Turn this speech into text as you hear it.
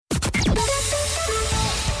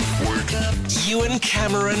Ewen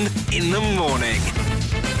Cameron in the morning.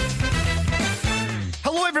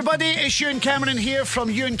 Hello everybody, it's Ewen Cameron here from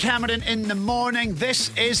Ewen Cameron in the morning.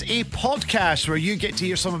 This is a podcast where you get to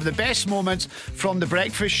hear some of the best moments from the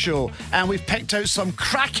breakfast show, and we've picked out some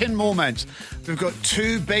cracking moments. We've got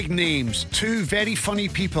two big names, two very funny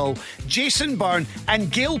people. Jason Byrne and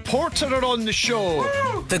Gail Porter are on the show.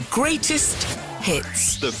 The greatest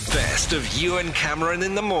hits. The best of Ewen Cameron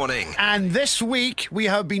in the morning. And this week we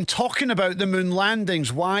have been talking about the moon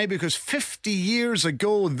landings. Why? Because 50 years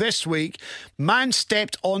ago this week, man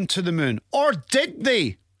stepped onto the moon. Or did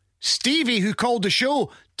they? Stevie, who called the show,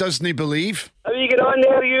 doesn't believe. How are you getting on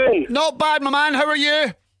there, Ewan? Not bad, my man. How are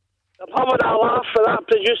you? I'm having a laugh for that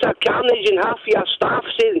producer carnage and half your staff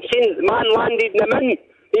saying the man landed in the moon.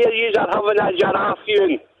 Here you are having a giraffe,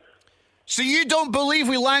 Ewan. So you don't believe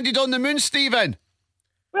we landed on the moon, Stephen?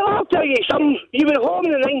 Well, I'll tell you something. You were home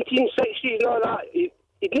in the 1960s and all that. You'd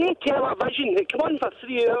no television. It came on for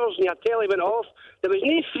 3 hours and your telly went off. There was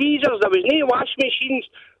no freezers. There was no wash machines.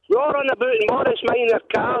 We were on about in Morris Minor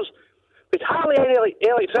cars with hardly any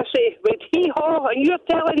electricity. With hee-haw, and you're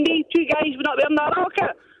telling me two guys went up there in that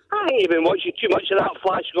rocket? I ain't even watching too much of that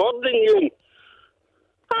Flash Gordon, Ewan.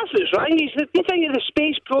 That's what's wrong. You think of the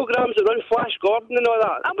space programmes around Flash Gordon and all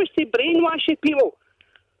that. That was to brainwash you people.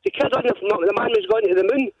 The kid on the man was going to the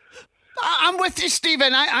moon. I'm with you,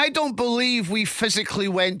 Stephen. I don't believe we physically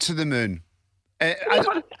went to the moon.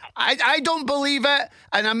 I don't believe it,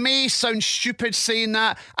 and I may sound stupid saying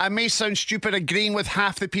that. I may sound stupid agreeing with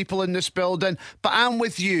half the people in this building, but I'm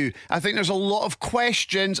with you. I think there's a lot of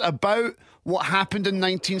questions about what happened in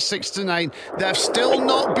 1969 that have still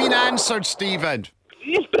not been answered, Stephen.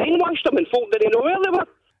 You just brainwashed them and folk didn't know where they were.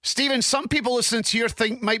 Stephen, some people listening to your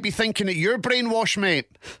might be thinking that you're brainwashed, mate.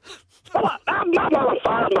 Well, my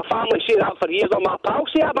family say that for years, or my pals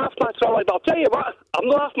say I'm off my trolley, but I'll tell you what, I'm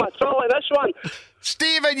not off my trolley, this one.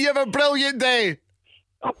 Stephen, you have a brilliant day.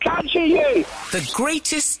 I'll catch you. The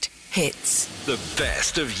greatest hits. The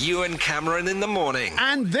best of Ewen Cameron in the morning.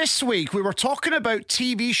 And this week we were talking about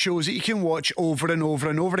TV shows that you can watch over and over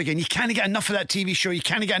and over again. You can't get enough of that TV show, you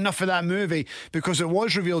can't get enough of that movie, because it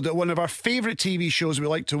was revealed that one of our favourite TV shows we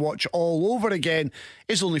like to watch all over again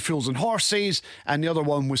is Only Fools and Horses, and the other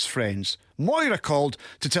one was Friends. Moira called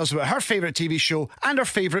to tell us about her favourite TV show and her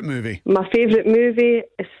favourite movie. My favourite movie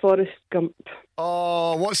is Forrest Gump.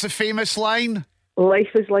 Oh, what's the famous line?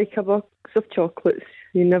 Life is like a box of chocolates.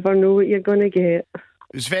 You never know what you're going to get. It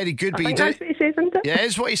was very good, but I think that's what he says, isn't it? Yeah, it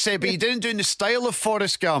is what he said, but he didn't do it in the style of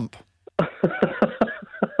Forrest Gump.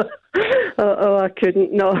 I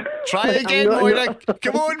couldn't, no. Try again, Moira.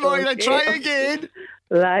 Come on, Moira, Okay. try again.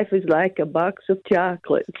 Life is like a box of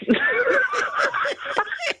chocolates.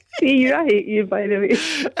 See, I hate you, by the way.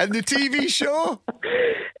 And the TV show?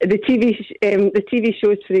 The TV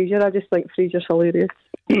show is Frasier. I just think Frasier's hilarious.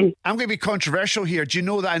 I'm going to be controversial here. Do you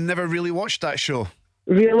know that I never really watched that show?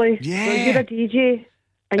 Really? Yeah. Well, you're a DJ,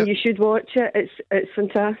 and you should watch it. It's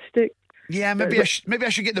fantastic. Yeah, maybe I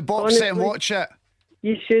should get the box set and watch it.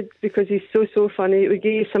 You should, because he's so funny. It would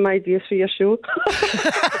give you some ideas for your show.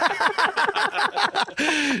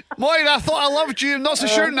 Moira, I thought I loved you. I'm not so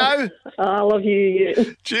sure now. I love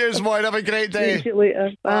you. Cheers, Moira. Have a great day. See you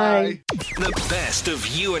later. Bye. The best of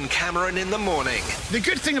Ewen Cameron in the morning. The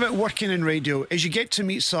good thing about working in radio is you get to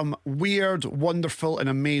meet some weird, wonderful and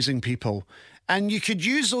amazing people. And you could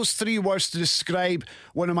use those three words to describe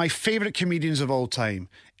one of my favourite comedians of all time.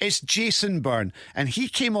 It's Jason Byrne, and he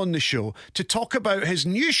came on the show to talk about his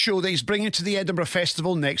new show that he's bringing to the Edinburgh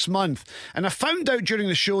Festival next month. And I found out during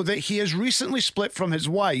the show that he has recently split from his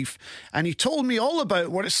wife, and he told me all about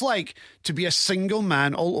what it's like to be a single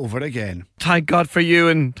man all over again. Thank God for you,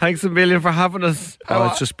 and thanks a million for having us.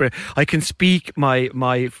 It's just brilliant. I can speak my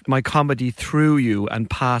comedy through you and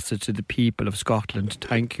pass it to the people of Scotland.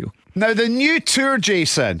 Thank you. Now, the new tour,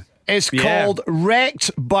 Jason, is called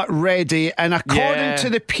Wrecked But Ready, and according to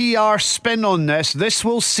the PR spin on this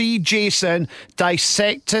will see Jason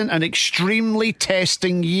dissecting an extremely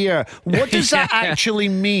testing year. What does that actually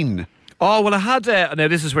mean? Oh, well, I had now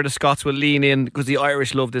this is where the Scots will lean in, because the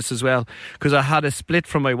Irish love this as well, because I had a split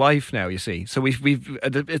from my wife now, you see. So we've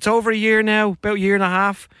it's over a year now, about a year and a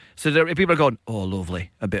half. So people are going, oh,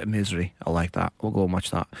 lovely, a bit of misery. I like that. We'll go and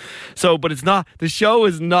watch that. So, but it's not, the show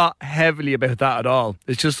is not heavily about that at all.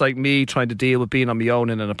 It's just like me trying to deal with being on my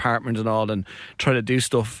own in an apartment and all, and trying to do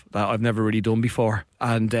stuff that I've never really done before.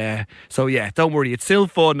 And so yeah, don't worry, it's still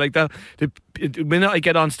fun. Like that, the minute I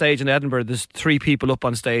get on stage in Edinburgh, there's 3 people up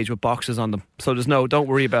on stage with boxes on them. So don't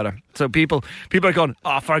worry about it. So people are going,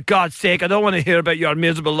 oh, for God's sake, I don't want to hear about your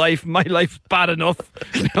miserable life. My life's bad enough.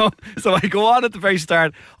 So I go on at the very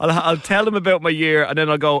start. I'll tell them about my year, and then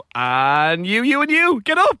I'll go, and you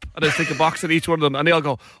get up, and I stick a box at each one of them, and they all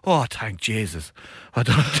go, oh, thank Jesus. I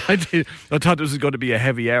thought this was going to be a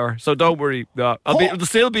heavy hour. So don't worry. No, it'll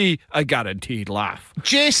still be a guaranteed laugh.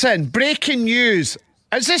 Jason, breaking news.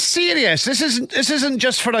 Is this serious? This isn't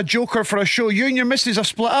just for a joke or for a show. You and your missus are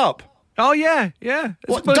split up. Oh yeah.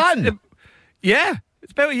 What, done? Yeah.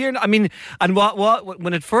 It's about a year now. I mean, and what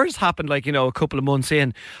when it first happened, like, a couple of months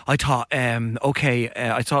in, I thought,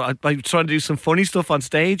 I thought I was trying to do some funny stuff on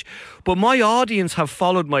stage, but my audience have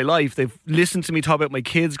followed my life. They've listened to me talk about my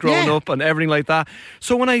kids growing up and everything like that.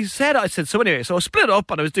 So when I said it, so anyway, so I split up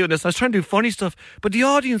and I was doing this. I was trying to do funny stuff, but the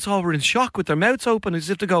audience all were in shock with their mouths open as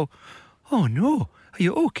if to go, oh no, are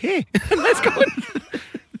you okay? Let's go.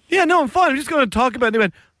 Yeah, no, I'm fine. I'm just going to talk about it. And they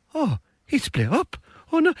went, oh, he split up.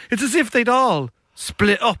 Oh no, it's as if they'd all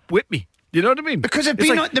split up with me. You know what I mean? Because they've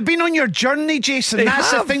been on your journey, Jason.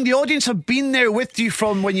 That's the thing. The audience have been there with you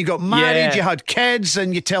from when you got married, you had kids,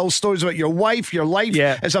 and you tell stories about your wife, your life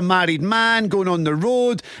as a married man, going on the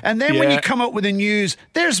road. And then when you come up with the news,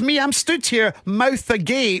 there's me. I'm stood here, mouth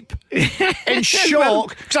agape, in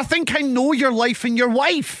shock, because I think I know your life and your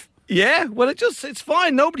wife. Yeah, well, it's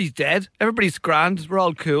fine. Nobody's dead. Everybody's grand. We're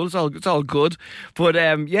all cool. It's all good. But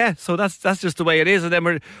so that's just the way it is. And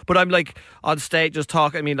then but I'm like on stage just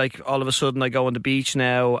talking. I mean, like all of a sudden I go on the beach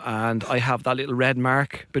now and I have that little red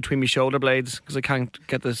mark between my shoulder blades because I can't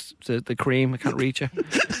get the cream. I can't reach it.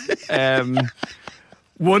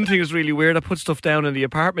 One thing is really weird. I put stuff down in the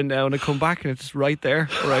apartment now and I come back and it's right there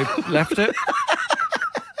where I left it.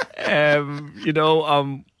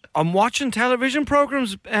 I'm watching television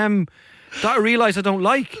programmes that I realise I don't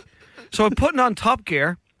like. So I'm putting on Top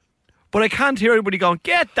Gear, but I can't hear anybody going,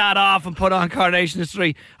 get that off and put on Coronation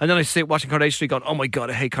Street. And then I sit watching Coronation Street going, oh my God,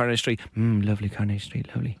 I hate Coronation Street. Lovely Coronation Street,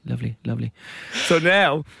 lovely, lovely, lovely. So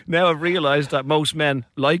now I've realised that most men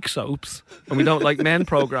like soaps and we don't like men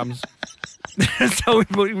programmes. So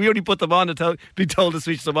we only put them on until be told to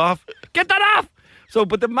switch them off. Get that off! So,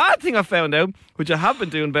 but the mad thing I found out, which I have been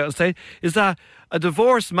doing about on stage, is that a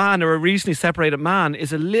divorced man or a recently separated man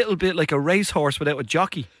is a little bit like a racehorse without a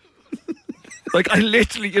jockey. Like I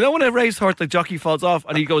literally, when a racehorse, the jockey falls off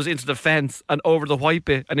and he goes into the fence and over the white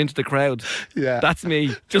bit and into the crowd. Yeah, that's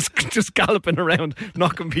me, just galloping around,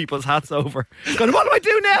 knocking people's hats over. Going, what do I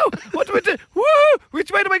do now? What do I do? Woo!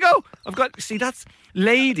 Which way do I go? That's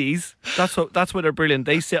ladies. That's why they're brilliant.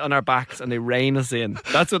 They sit on our backs and they rein us in.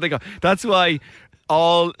 That's what they go. That's why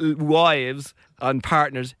all wives and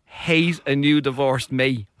partners hate a new divorced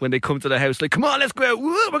me when they come to the house. Like, come on, let's go out.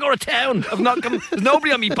 Woo, we're going to town. There's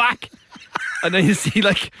nobody on me back. And then you see,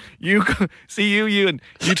 like, you and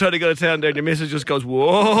you try to go to town there, and your missus just goes,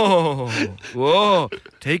 whoa,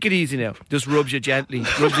 take it easy now. Just rubs you gently,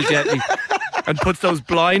 and puts those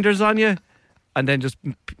blinders on you, and then just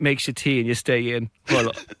makes you tea and you stay in.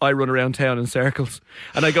 Well, I run around town in circles,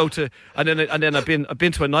 and I go to, and then I've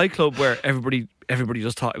been to a nightclub where everybody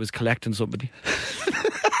just thought I was collecting somebody.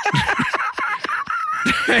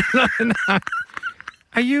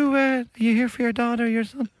 Are you here for your daughter or your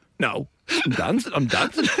son? No. I'm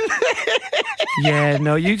dancing. Yeah,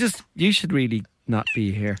 no, you should really not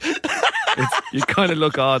be here. You kind of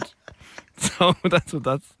look odd. So that's what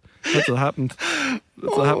happened.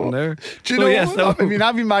 That's what happened there. Do you know? I mean,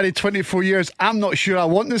 I've been married 24 years. I'm not sure I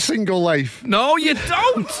want the single life. No, you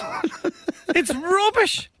don't. It's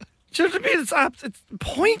rubbish. Do you know what I mean? It's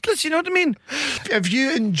pointless. You know what I mean? Have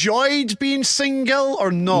you enjoyed being single or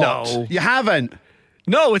not? No, you haven't.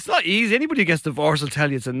 No, it's not easy. Anybody who gets divorced will tell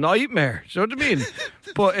you it's a nightmare. Do you know what I mean?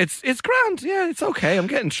 But it's grand. Yeah, it's okay. I'm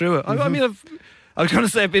getting through it. I mean, I was going to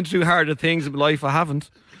say I've been through harder things in my life. I haven't.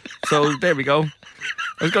 So there we go.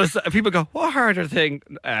 I was going to say, people go, what harder thing?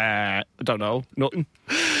 I don't know. Nothing.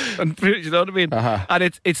 And, you know what I mean? Uh-huh.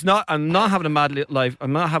 And it's not. I'm not having a midlife.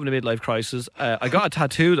 I'm not having a midlife crisis. I got a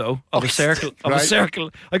tattoo though of a circle. Of a circle.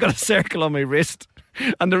 I got a circle on my wrist.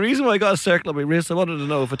 And the reason why I got a circle on my wrist, I wanted to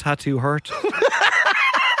know if a tattoo hurt.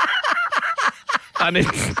 And it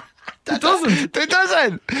doesn't. It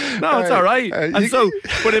doesn't. No, it's all right.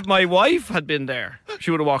 But if my wife had been there,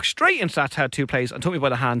 she would have walked straight into that tattoo place and took me by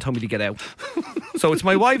the hand, told me to get out. So it's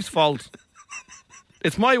my wife's fault.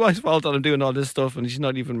 It's my wife's fault that I'm doing all this stuff and she's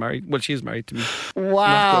not even married. Well, she's married to me.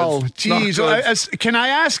 Wow. Jeez. Can I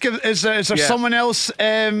ask, is there someone else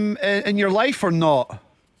in your life or not?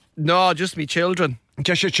 No, just me children.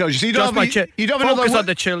 Just your children. So you Just don't have, you don't have focus another on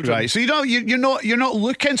the children. Right. So you're not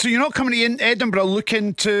looking. So you're not coming to Edinburgh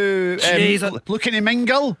looking to looking to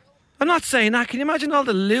mingle. I'm not saying that. Can you imagine all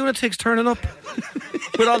the lunatics turning up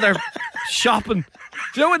with all their shopping?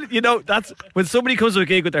 Do you know when that's when somebody comes to a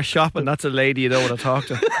gig with their shopping? That's a lady you don't want to talk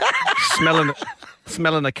to.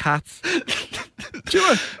 smelling the cats. Do you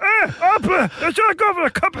want? Let's go for a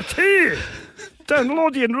cup of tea down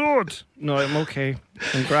Lothian Road. No, I'm okay.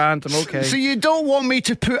 I'm grand. I'm okay. So you don't want me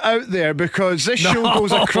to put out there because this show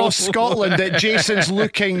goes across Scotland that Jason's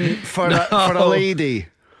looking for a lady.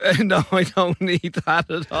 No, I don't need that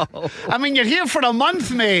at all. I mean, you're here for a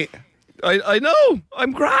month, mate. I know.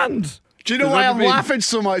 I'm grand. Do you know why I'm laughing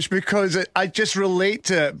so much? Because I just relate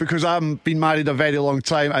to it because I've been married a very long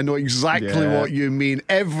time. I know exactly what you mean.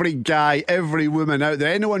 Every guy, every woman out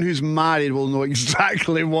there, anyone who's married will know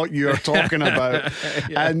exactly what you're talking about.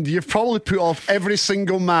 And you've probably put off every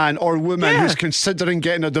single man or woman who's considering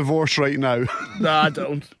getting a divorce right now. Nah,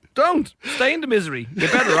 don't. Stay in the misery.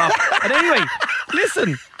 You're better off. And anyway, listen.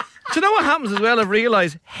 Do you know what happens as well? I've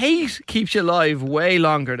realised hate keeps you alive way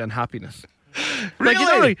longer than happiness.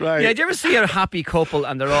 Really? Right. Yeah, do you ever see a happy couple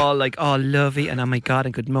and they're all like, oh, lovey, and oh my God,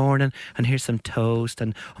 and good morning, and here's some toast,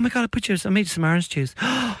 and oh my God, I made you some orange juice.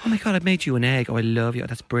 Oh my God, I made you an egg. Oh, I love you. Oh,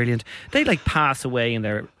 that's brilliant. They like pass away in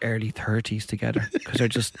their early 30s together because they're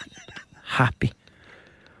just happy.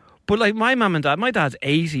 But like my mum and dad, my dad's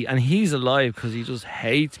 80 and he's alive because he just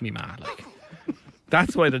hates me, man. Like,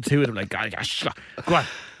 that's why the two of them like, go on,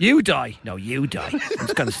 you die. No, you die. I'm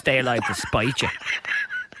just going to stay alive to spite you.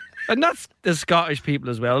 And that's the Scottish people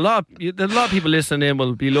as well. A lot of people listening in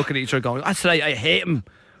will be looking at each other going, I hate him.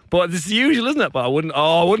 But it's usual, isn't it? But I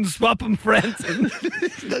wouldn't swap him for anything.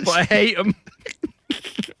 But I hate him.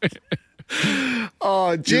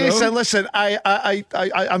 Oh, Jason, listen,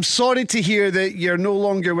 I'm sorry to hear that you're no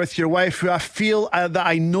longer with your wife, who I feel that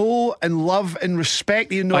I know and love and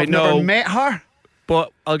respect, even though I've never met her.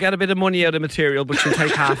 But I'll get a bit of money out of material, but she'll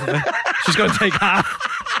take half of it. She's going to take half.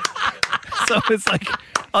 So it's like,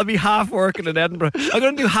 I'll be half working in Edinburgh. I'm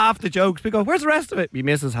going to do half the jokes. We go, where's the rest of it? My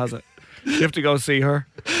missus has it. You have to go see her.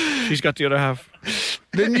 She's got the other half.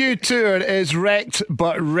 The new tour is Wrecked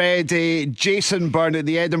But Ready. Jason Byrne at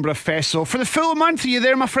the Edinburgh Festival. For the full month, are you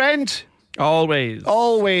there, my friend?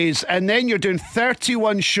 Always. And then you're doing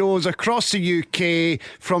 31 shows across the UK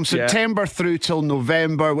from September through till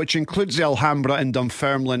November, which includes the Alhambra in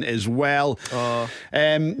Dunfermline as well.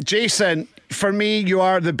 Jason, for me, you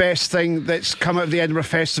are the best thing that's come out of the Edinburgh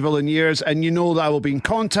Festival in years, and you know that I will be in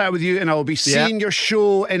contact with you and I will be seeing your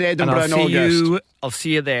show in Edinburgh in August. I'll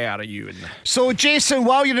see you there, Ewan. So, Jason,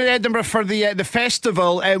 while you're in Edinburgh for the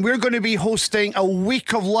festival, we're going to be hosting a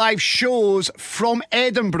week of live shows from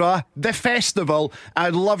Edinburgh, the festival.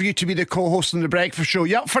 I'd love you to be the co-host on the Breakfast Show.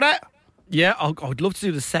 You up for it? Yeah, I'd love to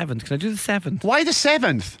do the 7th. Can I do the 7th? Why the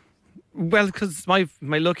 7th? Well, because it's my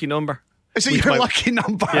lucky number. Is it your lucky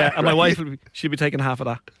number? Yeah, and my wife, she'll be taking half of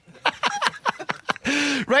that.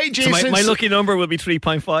 Right, Jason. So my lucky number will be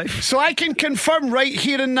 3.5. So I can confirm right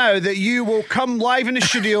here and now that you will come live in the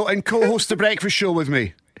studio and co-host the Breakfast Show with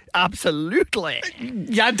me. Absolutely.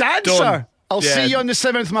 Yeah, dancer. I'll see you on the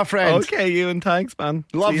 7th, my friend. Okay, Ewan, thanks, man.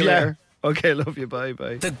 Love you. Later. Okay, love you. Bye.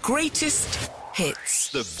 The greatest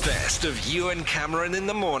hits. The best of Ewen Cameron in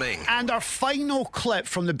the morning. And our final clip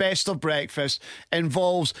from the Best of Breakfast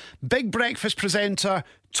involves Big Breakfast presenter,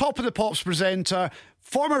 Top of the Pops presenter,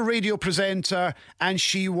 former radio presenter, and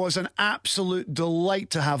she was an absolute delight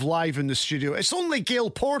to have live in the studio. It's only Gail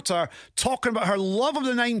Porter talking about her love of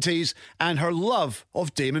the 90s and her love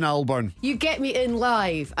of Damon Albarn. You get me in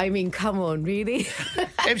live. I mean, come on, really?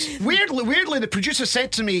 It's weirdly, the producer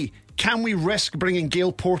said to me, can we risk bringing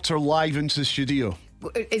Gail Porter live into the studio?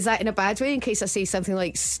 Is that in a bad way, in case I say something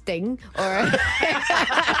like Sting or?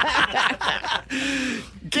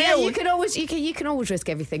 Gail, yeah, you can always risk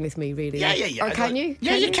everything with me, really. Yeah. Or can you?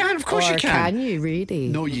 Yeah, you can. Of course you can. Can you really?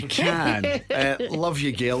 No, you can. Love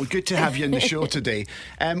you, Gail. Good to have you in the show today.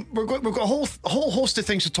 We've got a whole host of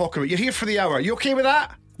things to talk about. You're here for the hour. You okay with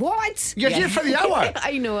that? What? You're here for the hour.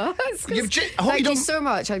 I know. Thank you so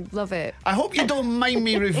much. I love it. I hope you don't mind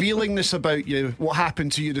me revealing this about you, what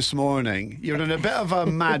happened to you this morning. You're in a bit of a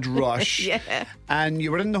mad rush. Yeah. And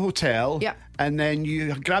you were in the hotel. Yeah. And then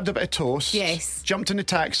you grabbed a bit of toast. Yes. Jumped in a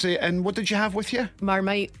taxi. And what did you have with you?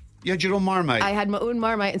 Marmite. You had your own Marmite? I had my own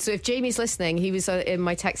Marmite. And so if Jamie's listening, he was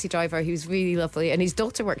my taxi driver. He was really lovely. And his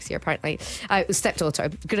daughter works here, apparently.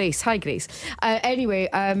 Stepdaughter, Grace. Hi, Grace. Anyway,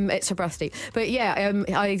 it's her birthday. But yeah,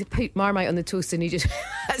 I put Marmite on the toast and he just,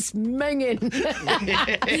 that's minging.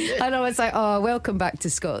 And I was like, oh, welcome back to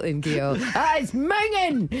Scotland, Gail. It's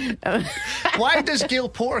minging. Why does Gail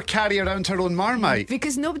Porter carry around her own Marmite?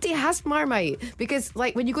 Because nobody has Marmite. Because,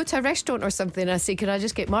 like, when you go to a restaurant or something, I say, can I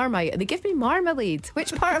just get Marmite? And they give me marmalade.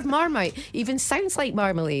 Which part of Marmite even sounds like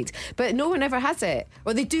marmalade? But no one ever has it.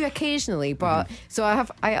 Or they do occasionally, but so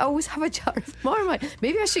I always have a jar of Marmite.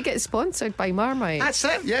 Maybe I should get sponsored by Marmite. That's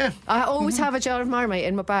it, yeah. I always have a jar of Marmite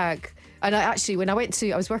in my bag. And I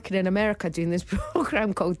was working in America doing this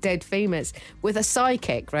program called Dead Famous with a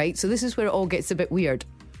psychic, right? So this is where it all gets a bit weird.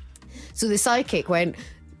 So the psychic went,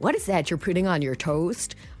 what is that you're putting on your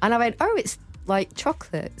toast? And I went, oh, it's like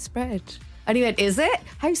chocolate spread. And he went, is it?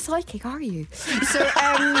 How psychic are you? So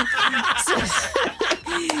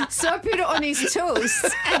I put it on his toast,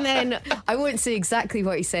 and then I won't say exactly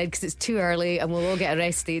what he said because it's too early and we'll all get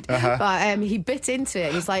arrested. But he bit into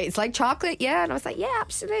it. He's like, it's like chocolate, yeah? And I was like, yeah,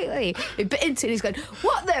 absolutely. He bit into it and he's going,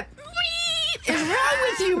 what the is wrong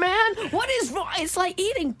with you, man? What is wrong? It's like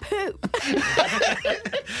eating poop.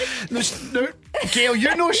 No, Gail,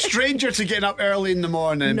 you're no stranger to getting up early in the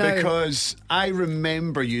morning because I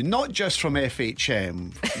remember you not just from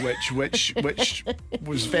FHM, which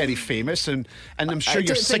was very famous, and I'm sure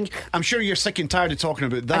you're sick. I'm sure you're sick and tired of talking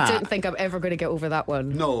about that. I don't think I'm ever going to get over that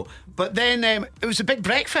one. No, but then it was a big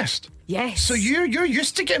breakfast. Yes. So you're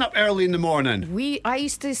used to getting up early in the morning. I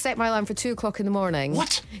used to set my alarm for 2:00 in the morning.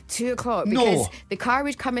 What? 2:00 because the car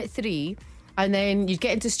would come at 3, and then you'd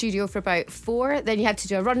get into studio for about 4. Then you had to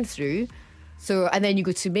do a run through. So and then you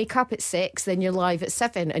go to makeup at 6. Then you're live at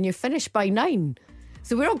 7, and you're finished by 9.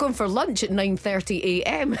 So we're all going for lunch at 9:30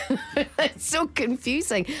 a.m. It's so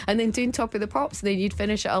confusing. And then doing Top of the Pops, and then you'd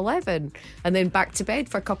finish at 11, and then back to bed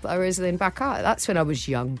for a couple of hours, and then back out. That's when I was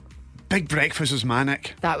young. Big breakfast was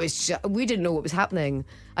manic. We didn't know what was happening.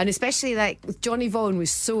 And especially like with Johnny Vaughan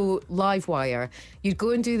was so live wire. You'd go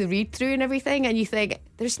and do the read through and everything, and you think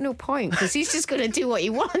there's no point because he's just going to do what he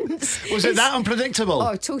wants. Was it that unpredictable?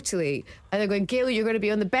 Oh, totally. And they're going, Gail, you're going to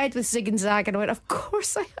be on the bed with Zig and Zag. And I went, of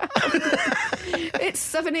course I am. It's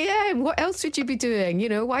 7 a.m. What else would you be doing?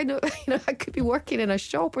 Why not? I could be working in a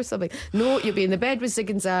shop or something. No, you'll be in the bed with Zig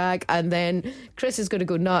and Zag, and then Chris is going to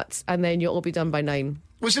go nuts, and then you'll all be done by 9.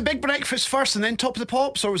 Was the big breakfast first and then Top of the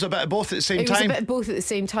Pops, or was it a bit of both at the same time? It was a bit of both at the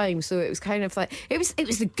same time, so it was kind of like it was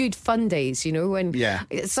the good fun days, when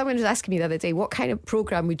someone was asking me the other day, what kind of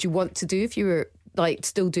programme would you want to do if you were like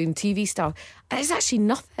still doing TV stuff? And it's actually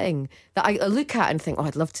nothing that I look at and think, oh,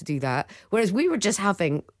 I'd love to do that. Whereas we were just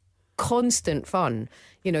having constant fun.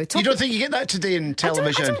 You don't think you get that today in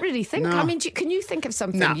television? I don't really think. No. I mean, can you think of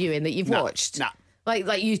something, Ewan, that you've watched? Nah.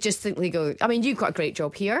 Like you just simply go, I mean, you've got a great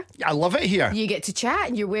job here. I love it here. You get to chat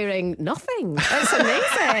and you're wearing nothing. It's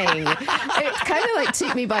amazing. It kind of like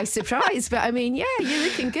took me by surprise, but I mean, yeah, you're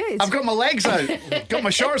looking good. I've got my legs out. Got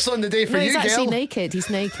my shorts on today for you, Gail. He's actually naked. He's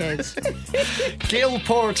naked. Gail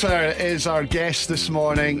Porter is our guest this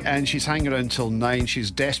morning, and she's hanging around until 9.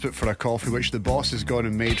 She's desperate for a coffee, which the boss has gone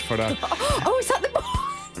and made for her. Oh, is that the boss?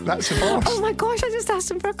 That's the boss. Oh my gosh, I just asked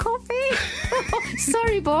him for a coffee.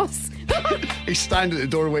 Sorry, boss. He's standing at the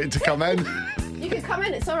door waiting to come in. You can come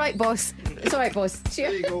in, it's all right, boss. It's all right, boss. Cheers.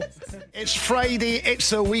 There you go. It's Friday, it's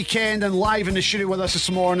the weekend, and live in the studio with us this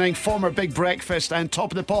morning, former Big Breakfast and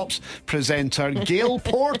Top of the Pops presenter Gail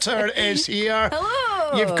Porter is here.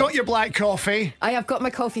 Hello. You've got your black coffee. I have got my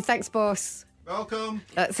coffee, thanks, boss. Welcome.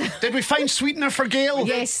 Did we find sweetener for Gail?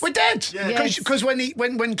 Yes. We did. Because Yes.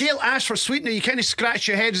 when Gail asked for sweetener, you kind of scratch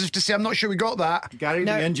your head as if to say, I'm not sure we got that. Gary,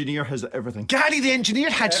 the engineer, has everything. Gary the engineer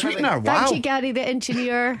had sweetener. Wow. Thank you, Gary the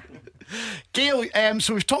engineer. Gail,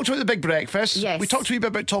 so we've talked about the big breakfast. Yes. We talked a wee bit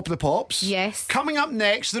about Top of the Pops. Yes. Coming up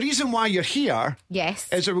next, the reason why you're here Yes.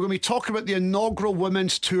 is that we're going to be talking about the inaugural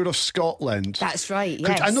Women's Tour of Scotland. That's right,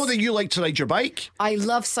 yes. I know that you like to ride your bike. I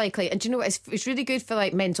love cycling, and do you know what? It's really good for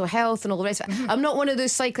like mental health and all the rest of it. I'm not one of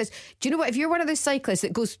those cyclists. Do you know what? If you're one of those cyclists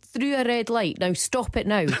that goes through a red light, now stop it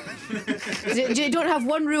now. You don't have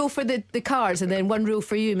one rule for the cars and then one rule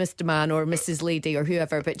for you, Mr. Man or Mrs. Lady or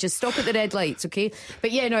whoever, but just stop at the red lights, okay?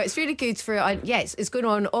 But yeah, no, it's really good for, yes, it's going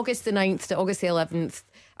on August the 9th to August the 11th.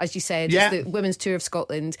 As you said, Yeah. It's the Women's Tour of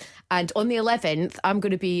Scotland. And on the 11th, I'm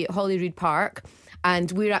going to be at Holyrood Park.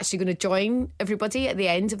 and we're actually going to join everybody at the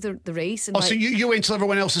end of the race. And so you wait until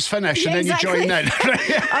everyone else is finished and then you join in.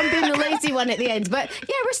 I'm being the lazy one at the end, but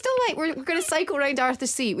yeah, we're still we're going to cycle around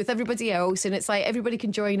Arthur's Seat with everybody else, and it's like everybody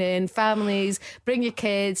can join in. Families, bring your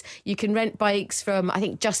kids. You can rent bikes from, I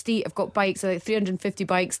think Just Eat have got bikes, like 350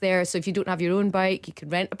 bikes there. So if you don't have your own bike, you can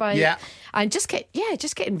rent a bike. Yeah, and just get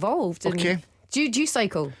involved. And okay. Do you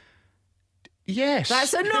cycle? Yes.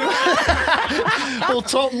 That's a no. We'll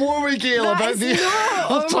talk more with Gail about the.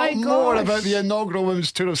 We'll talk more about the inaugural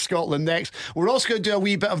Women's Tour of Scotland next. We're also going to do a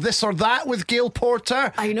wee bit of this or that with Gail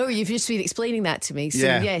Porter. I know you've just been explaining that to me. So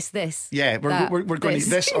yes, this. Yeah, we're going to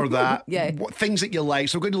this or that. Yeah. Things that you like.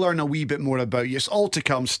 So we're going to learn a wee bit more about you. It's all to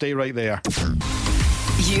come. Stay right there.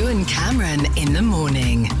 Ewen Cameron in the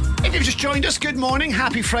morning. If you've just joined us, good morning.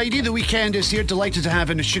 Happy Friday. The weekend is here. Delighted to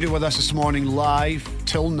have in the studio with us this morning live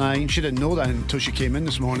till 9. She didn't know that until she came in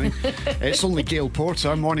this morning. It's only Gail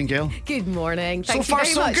Porter. Morning, Gail. Good morning. So Thank far, you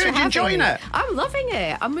very so much good. for You enjoying having it? me. I'm loving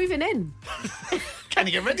it. I'm moving in. Can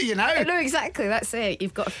you get rid of you now? I know exactly. That's it.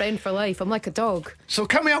 You've got a friend for life. I'm like a dog. So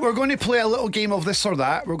coming up, we're going to play a little game of this or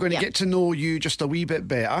that. We're going to get to know you just a wee bit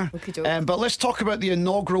better. But let's talk about the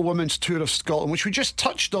inaugural Women's Tour of Scotland, which we just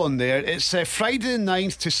touched on there. It's Friday the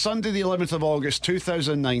 9th to Sunday the 11th of August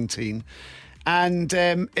 2019. And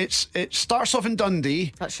it starts off in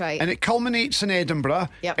Dundee. That's right. And it culminates in Edinburgh.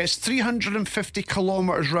 Yep. It's 350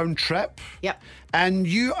 kilometres round trip. Yep. And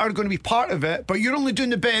you are going to be part of it, but you're only doing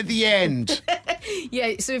the bit at the end.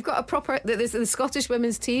 Yeah, so we've got a proper, there's the Scottish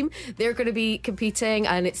women's team. They're going to be competing,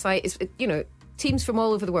 and it's teams from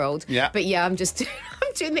all over the world. Yeah. But yeah, I'm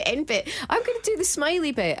doing the end bit. I'm going to do the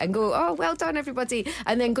smiley bit and go, oh, well done, everybody.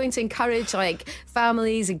 And then going to encourage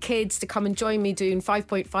families and kids to come and join me doing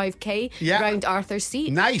 5.5k around Arthur's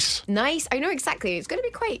Seat. Nice. I know exactly. It's going to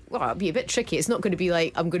be it'll be a bit tricky. It's not going to be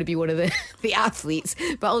like I'm going to be one of the athletes,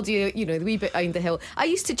 but I'll do, the wee bit around the hill. I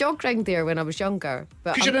used to jog round there when I was younger.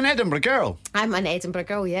 Because you're an Edinburgh girl. I'm an Edinburgh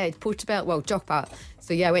girl, yeah. Portobello, Joppa.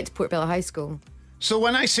 So yeah, I went to Portobello High School. So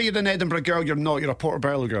when I say you're an Edinburgh girl, you're not. You're a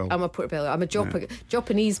Portobello girl. I'm a Portobello. I'm a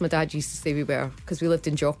Japanese. My dad used to say we were because we lived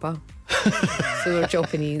in Joppa. So we're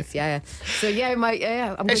Japanese, yeah. So yeah,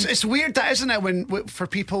 it's weird that, isn't it? When for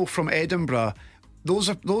people from Edinburgh, those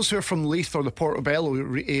who are from Leith or the Portobello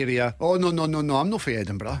area. Oh no! I'm not from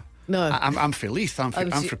Edinburgh. No, I'm from Leith. I'm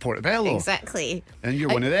from Portobello. Exactly. And you're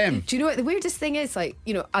one of them. Do you know what the weirdest thing is? I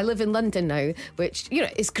live in London now, which,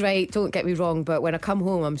 is great, don't get me wrong, but when I come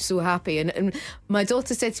home, I'm so happy. And my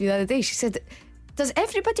daughter said to me the other day, she said, does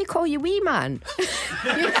everybody call you wee man? She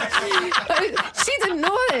didn't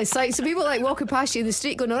know this. So people walking past you in the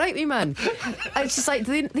street going, all right, wee man. And she's like,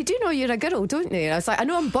 they do know you're a girl, don't they? And I was like, I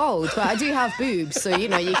know I'm bald, but I do have boobs. So,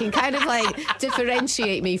 you can kind of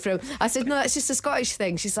differentiate me from. I said, no, that's just a Scottish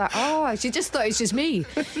thing. She's like, oh, she just thought it's just me.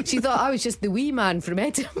 She thought I was just the wee man from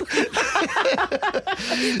Edinburgh.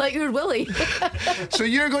 Like you're Willie. So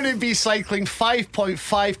you're going to be cycling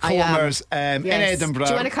 5.5 kilometres in Edinburgh.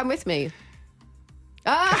 Do you want to come with me?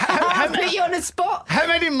 How put you on the spot. How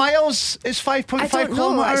many miles is 5.5 kilometres? I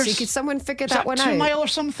don't know, actually. Could someone figure that one out? 2 mile or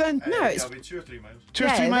something? No, it's 2 or 3 miles. 2 or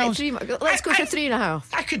 3 miles. Let's go for 3.5.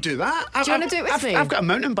 I could do that. Do you want to do it with me? I've got a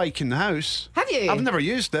mountain bike in the house. Have you? I've never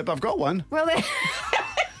used it, but I've got one. Well,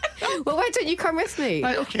 well, why don't you come with me?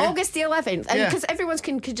 Right, okay. August the 11th. And because everyone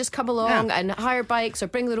can just come along and hire bikes or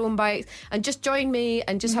bring their own bikes and just join me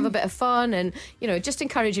and just have a bit of fun and, just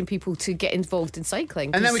encouraging people to get involved in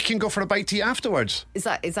cycling. And then we can go for a bite to eat afterwards. Is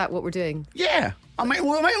that what we're doing? Yeah. We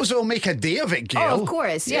might as well make a day of it, Gail. Oh, of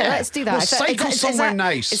course. Yeah, let's do that. We'll cycle somewhere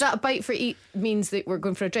nice. Is that a bite for eat means that we're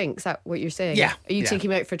going for a drink? Is that what you're saying? Yeah. Are you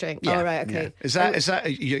taking me out for a drink? Yeah. Oh, right, okay. Yeah. Is that are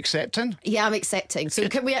you accepting? Yeah, I'm accepting. So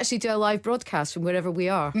can we actually do a live broadcast from wherever we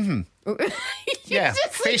are? Mm-hmm. Yeah,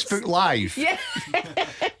 Facebook Live. Yeah.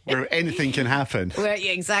 Where anything can happen. Well,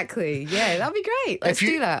 yeah, exactly. Yeah, that'd be great. Let's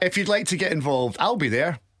do that. If you'd like to get involved, I'll be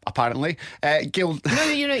there. Apparently, Gail. No,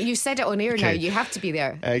 you said it on air now. You have to be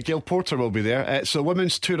there. Gail Porter will be there. So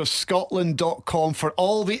Women's Tour of Scotland.com for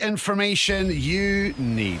all the information you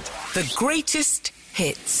need. The greatest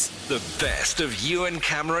hits. The best of Ewen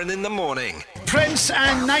Cameron in the morning. Prince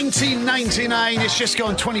and 1999. It's just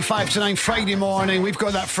gone 25 to 9 Friday morning. We've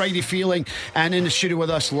got that Friday feeling. And in the studio with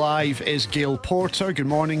us live is Gail Porter. Good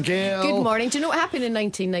morning, Gail. Good morning. Do you know what happened in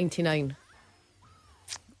 1999?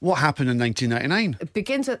 What happened in 1999? It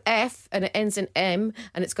begins with F and it ends in M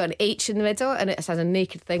and it's got an H in the middle and it has a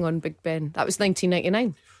naked thing on Big Ben. That was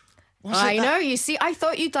 1999. I know, you see, I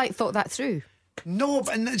thought you'd thought that through. No,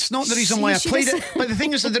 but it's not the reason why I played it. But the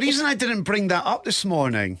thing is that the reason I didn't bring that up this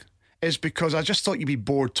morning is because I just thought you'd be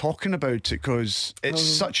bored talking about it because it's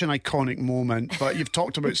such an iconic moment, but you've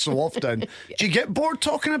talked about it so often. Do you get bored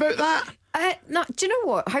talking about that? No, do you know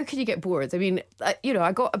what? How can you get bored? I mean,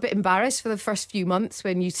 I got a bit embarrassed for the first few months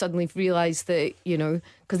when you suddenly realise that,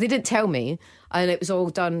 because they didn't tell me and it was all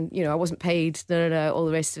done, I wasn't paid, all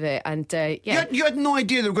the rest of it. And You had no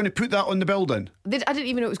idea they were going to put that on the building? I didn't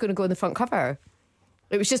even know it was going to go on the front cover.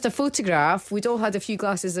 It was just a photograph. We'd all had a few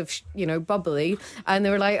glasses of, bubbly, and they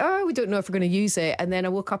were like, oh, we don't know if we're going to use it. And then I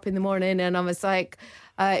woke up in the morning and I was like,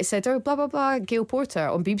 it said, oh, blah, blah, blah, Gail Porter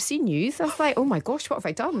on BBC News. I was like, oh my gosh, what have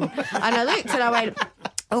I done? And I looked and I went,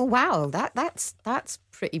 oh wow, that's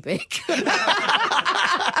pretty big.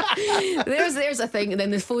 There's a thing. And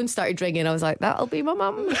then the phone started ringing. I was like, that'll be my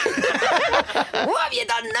mum. What have you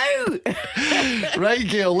done now? Right,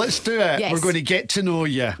 Gail, let's do it. Yes. We're going to get to know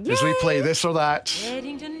you as we play this or that.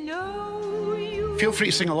 Getting to know you. Feel free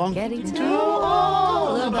to sing along. Getting to know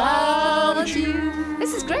all about you.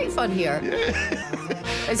 This is great fun here.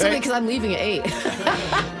 It's only because I'm leaving at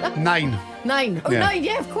 8. 9. 9. Oh, Yeah. 9,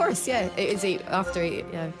 yeah, of course, yeah. It is 8, after 8,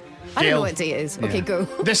 yeah. I don't Gail. know what day it is. Okay, Yeah. go.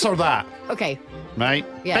 This or that. Okay. Right.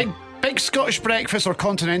 Yeah. Big Scottish breakfast or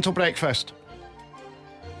continental breakfast?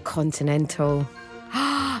 Continental.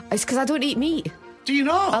 It's because I don't eat meat. Do you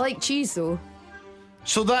not? I like cheese, though.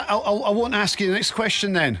 So that I won't ask you the next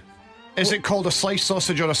question then. Is it called a sliced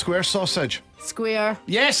sausage or a square sausage? Square.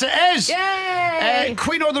 Yes, it is. Yay!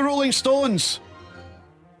 Queen or the Rolling Stones?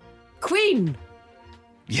 Queen.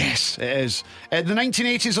 Yes, it is. The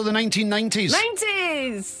 1980s or the 1990s?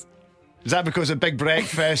 90s. Is that because of Big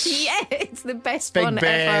Breakfast? Yeah, it's the best Big one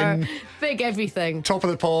Ben. ever. Big everything. Top of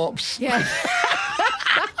the Pops? Yeah.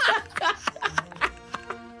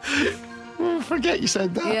 Forget you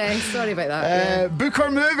said that. Yeah, sorry about that. Book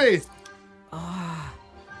or movie?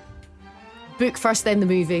 Book first, then the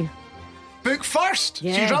movie. Book first? So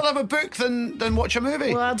Yeah. you'd rather have a book than watch a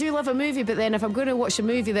movie? Well, I do love a movie, but then if I'm going to watch a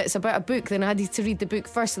movie that's about a book, then I need to read the book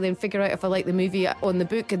first and then figure out if I like the movie on the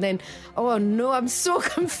book. And then, oh no, I'm so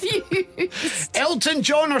confused. Elton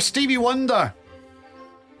John or Stevie Wonder?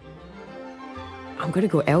 I'm going to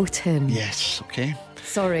go Elton. Yes, okay.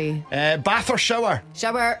 Sorry. Bath or shower?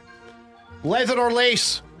 Shower. Leather or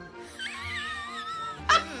lace?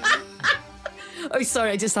 Oh, sorry,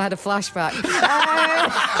 I just had a flashback.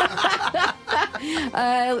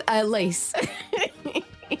 Lace.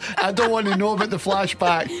 I don't want to know about the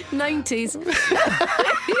flashback. 90s.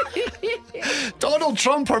 Donald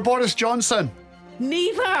Trump or Boris Johnson?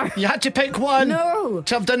 Neither. You had to pick one. No.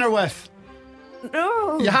 To have dinner with.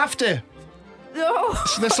 No. You have to. No.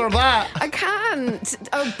 It's this or that. I can't.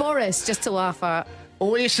 Oh, Boris, just to laugh at.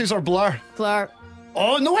 Oasis or Blur? Blur.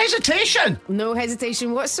 Oh, no hesitation. No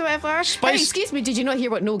hesitation whatsoever. Spice- Hey, excuse me, did you not hear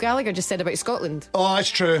what Noel Gallagher just said about Scotland? Oh, that's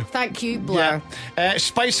true. Thank you, Blur. Yeah.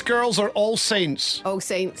 Spice Girls or All Saints? All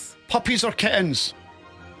Saints. Puppies or kittens?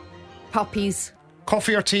 Puppies.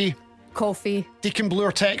 Coffee or tea? Coffee. Deacon Blue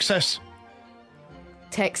or Texas?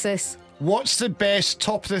 Texas. What's the best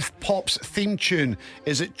Top of the Pops theme tune?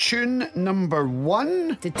 Is it tune number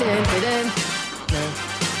 1? Da-dun. No.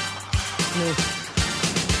 No.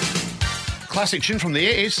 Classic tune from the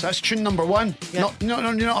 80s. That's tune number 1. Yeah. No,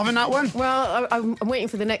 you're not having that one? Well, I'm waiting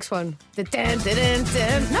for the next one. Da-dun.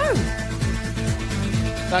 No.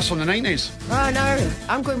 That's from the 90s. Oh, no.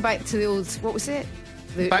 I'm going back to the old, what was it?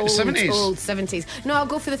 The Back to old, 70s? Old 70s. No, I'll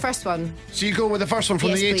go for the first one. So you go with the first one from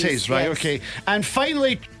Yes, the 80s, please, right? yes. Okay. And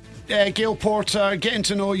finally, Gail Porter, getting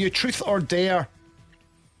to know you, truth or dare?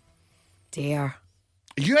 Dare.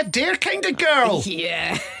 Are you a dare kind of girl?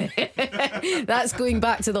 Yeah. That's going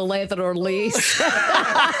back to the leather or lace.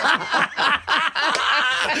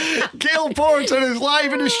 Gail Porter is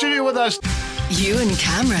live in the studio with us. Ewen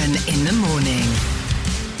Cameron in the morning.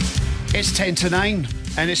 It's 10 to 9,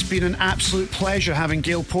 and it's been an absolute pleasure having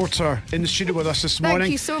Gail Porter in the studio with us this morning.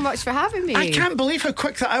 Thank you so much for having me. I can't believe how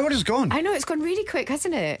quick that hour has gone. I know, it's gone really quick,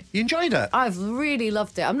 hasn't it? You enjoyed it? I've really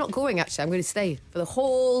loved it. I'm not going, actually. I'm going to stay for the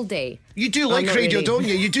whole day. You do like not radio, really. don't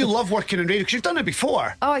you? You do love working in radio because you've done it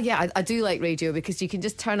before. Oh, yeah, I do like radio because you can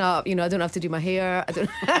just turn up. I don't have to do my hair. I don't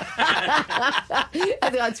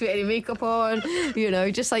have to put any makeup on,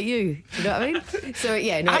 just like you. You know what I mean? So,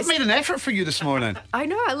 yeah. No, I've made an effort for you this morning. I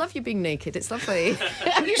know, I love you being naked. It's lovely.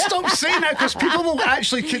 Can you stop saying that? Because people will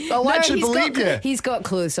actually, they'll actually believe you. He's got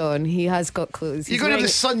clothes on. He has got clothes. You're going to have the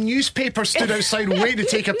Sun newspaper stood outside waiting to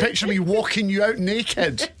take a picture of me walking you out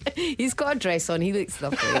naked. He's got a dress on. He looks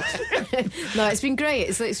lovely. No, it's been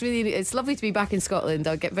great. It's lovely to be back in Scotland.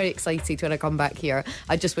 I'll get very excited when I come back here.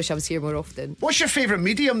 I just wish I was here more often. What's your favourite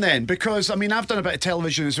medium then? Because, I mean, I've done a bit of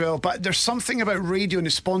television as well, but there's something about radio and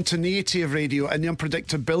the spontaneity of radio and the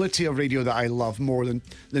unpredictability of radio that I love more than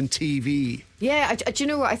TV. Yeah, do you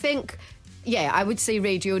know what? I think... Yeah, I would say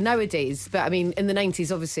radio nowadays, but I mean, in the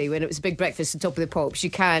 90s, obviously, when it was Big Breakfast and Top of the Pops,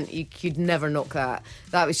 you'd never knock that.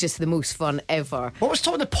 That was just the most fun ever. What was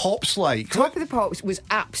Top of the Pops like? Top of the Pops was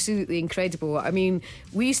absolutely incredible. I mean,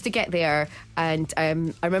 we used to get there, and I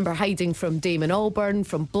remember hiding from Damon Albarn,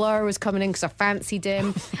 from Blur was coming in because I fancied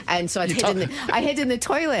him, and so I hid in the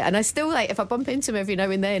toilet, and I still, like, if I bump into him every now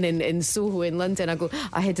and then in Soho in London, I go,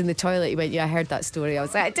 I hid in the toilet. He went, yeah, I heard that story. I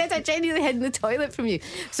was like, I genuinely hid in the toilet from you.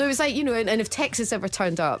 So it was like, you know, and if Texas ever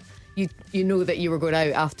turned up, you know that you were going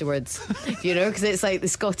out afterwards, you know, because it's like the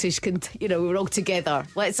Scottish we're all together,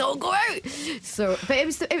 let's all go out. So, but it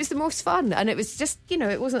was the most fun, and it was just, you know,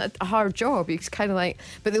 it wasn't a hard job. It was kind of like,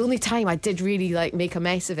 but the only time I did really like make a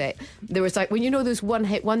mess of it, there was like, when you know those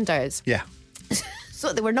one-hit wonders. Yeah.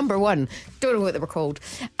 So they were number one. Don't know what they were called.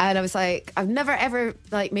 And I was like, I've never ever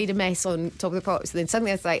like made a mess on Top of the Pops. And then suddenly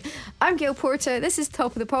I was like, I'm Gail Porter. This is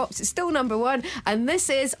Top of the Pops. It's still number one. And this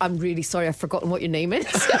is, I'm really sorry, I've forgotten what your name is.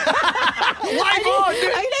 I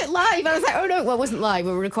did it live. I was like, oh no, well, it wasn't live.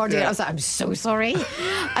 We were recording it. I was like, I'm so sorry.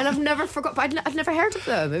 And I've never forgot. But I've never heard of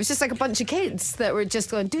them. It was just like a bunch of kids that were just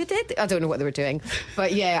going, I don't know what they were doing.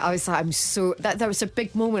 But yeah, I was like, that was a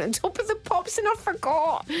big moment on Top of the Pops, and I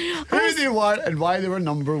forgot Who they were and why they were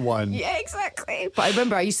number one. Yeah, exactly. But I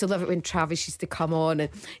remember I used to love it when Travis used to come on, and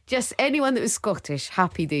just anyone that was Scottish,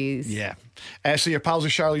 happy days. Yeah. So you're pals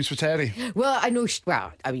with Charlene Spiteri? Well, I know.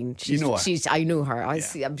 You know her. I know her.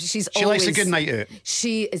 She likes a good night out.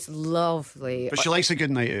 She is lovely. But she likes a good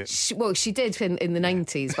night out. She did in the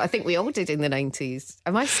 90s, but I think we all did in the 90s.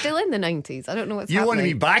 Am I still in the 90s? I don't know what's happening. You want to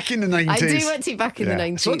be back in the 90s? I do want to be back in the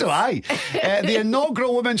 90s. So do I. The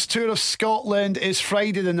inaugural Women's Tour of Scotland is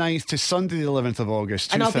Friday the 9th to Sunday the 11th of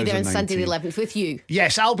August. And I'll be there on Sunday the 11th with you.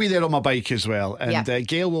 Yes, I'll be there on my bike as well. And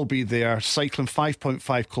Gail will be there cycling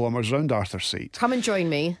 5.5 kilometres round Arthur Seat. Come and join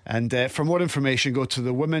me. And for more information, go to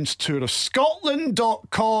the Women's Tour of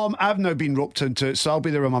Scotland.com. I've now been roped into it, so I'll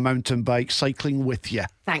be there on my mountain bike cycling with you.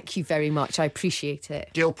 Thank you very much. I appreciate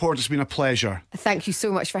it. Gail Porter, it's been a pleasure. Thank you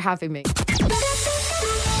so much for having me.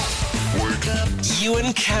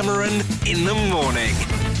 Ewen Cameron in the morning.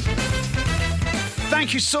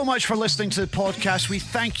 Thank you so much for listening to the podcast. We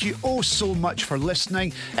thank you so much for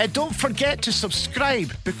listening. Don't forget to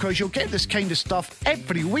subscribe, because you'll get this kind of stuff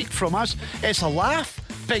every week from us. It's a laugh,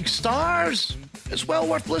 big stars. It's well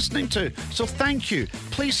worth listening to. So thank you.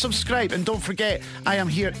 Please subscribe, and don't forget, I am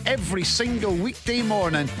here every single weekday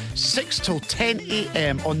morning, 6 till 10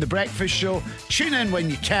 a.m. on The Breakfast Show. Tune in when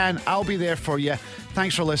you can. I'll be there for you.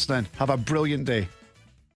 Thanks for listening. Have a brilliant day.